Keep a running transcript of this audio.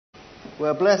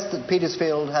We're blessed that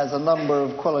Petersfield has a number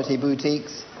of quality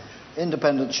boutiques,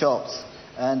 independent shops,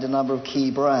 and a number of key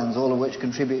brands, all of which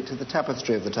contribute to the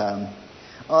tapestry of the town.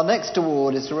 Our next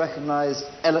award is to recognise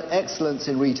excellence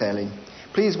in retailing.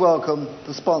 Please welcome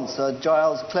the sponsor,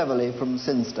 Giles Cleverly from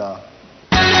Sinstar.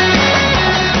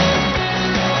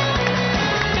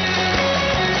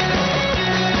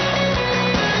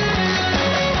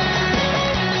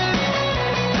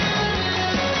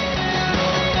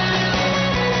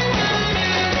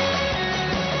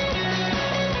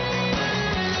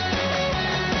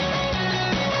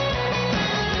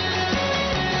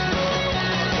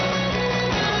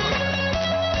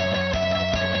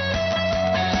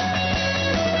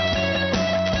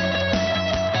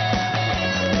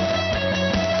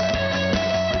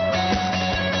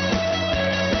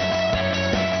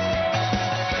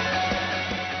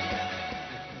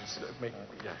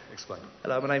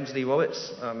 Hello, my name's Lee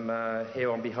Roberts. I'm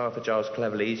here on behalf of Giles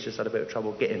Cleverly. He's just had a bit of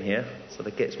trouble getting here, so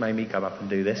the gits made me come up and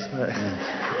do this. I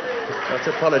have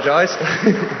to apologise.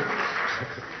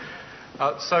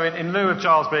 So in lieu of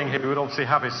Giles being here, we would obviously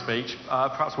have his speech.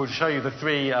 Perhaps we'll show you the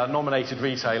three nominated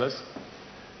retailers.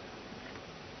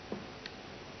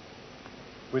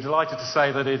 We're delighted to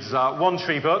say that it's One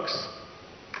Tree Books,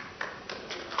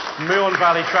 Muon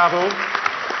Valley Travel,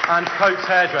 and Coates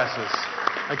Hairdressers.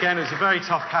 Again, it's a very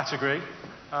tough category,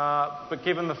 but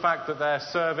given the fact that their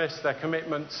service, their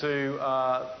commitment to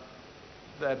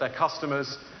their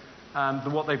customers,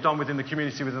 and what they've done within the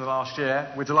community within the last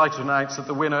year, we're delighted to announce that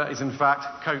the winner is, in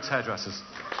fact, Coates Hairdressers.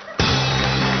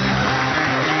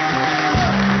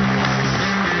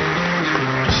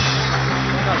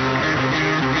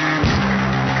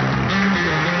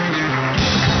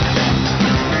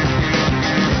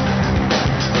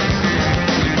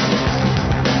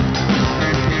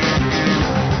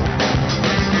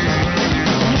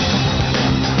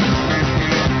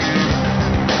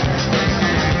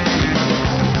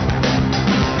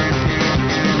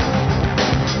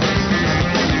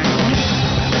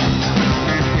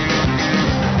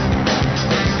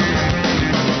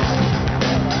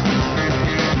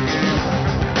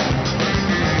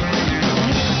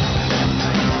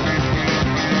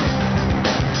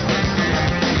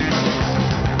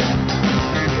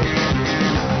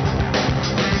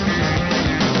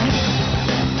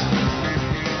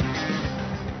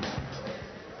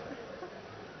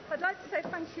 I'd like to say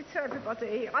thank you to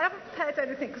everybody. I haven't prepared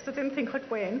anything because I didn't think I'd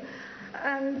win.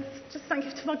 And just thank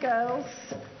you to my girls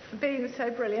for being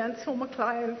so brilliant, to all my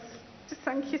clients. Just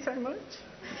thank you so much.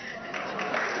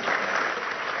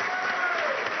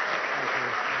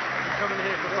 Coming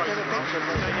here for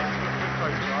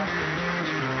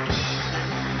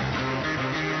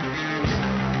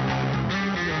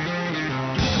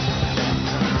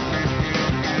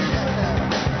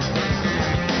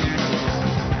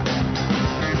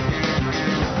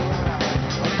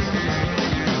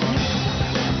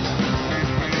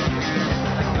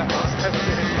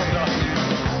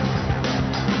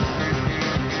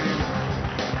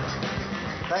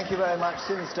Thank you very much,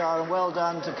 Sinstar, and well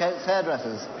done to Coates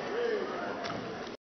Hairdressers.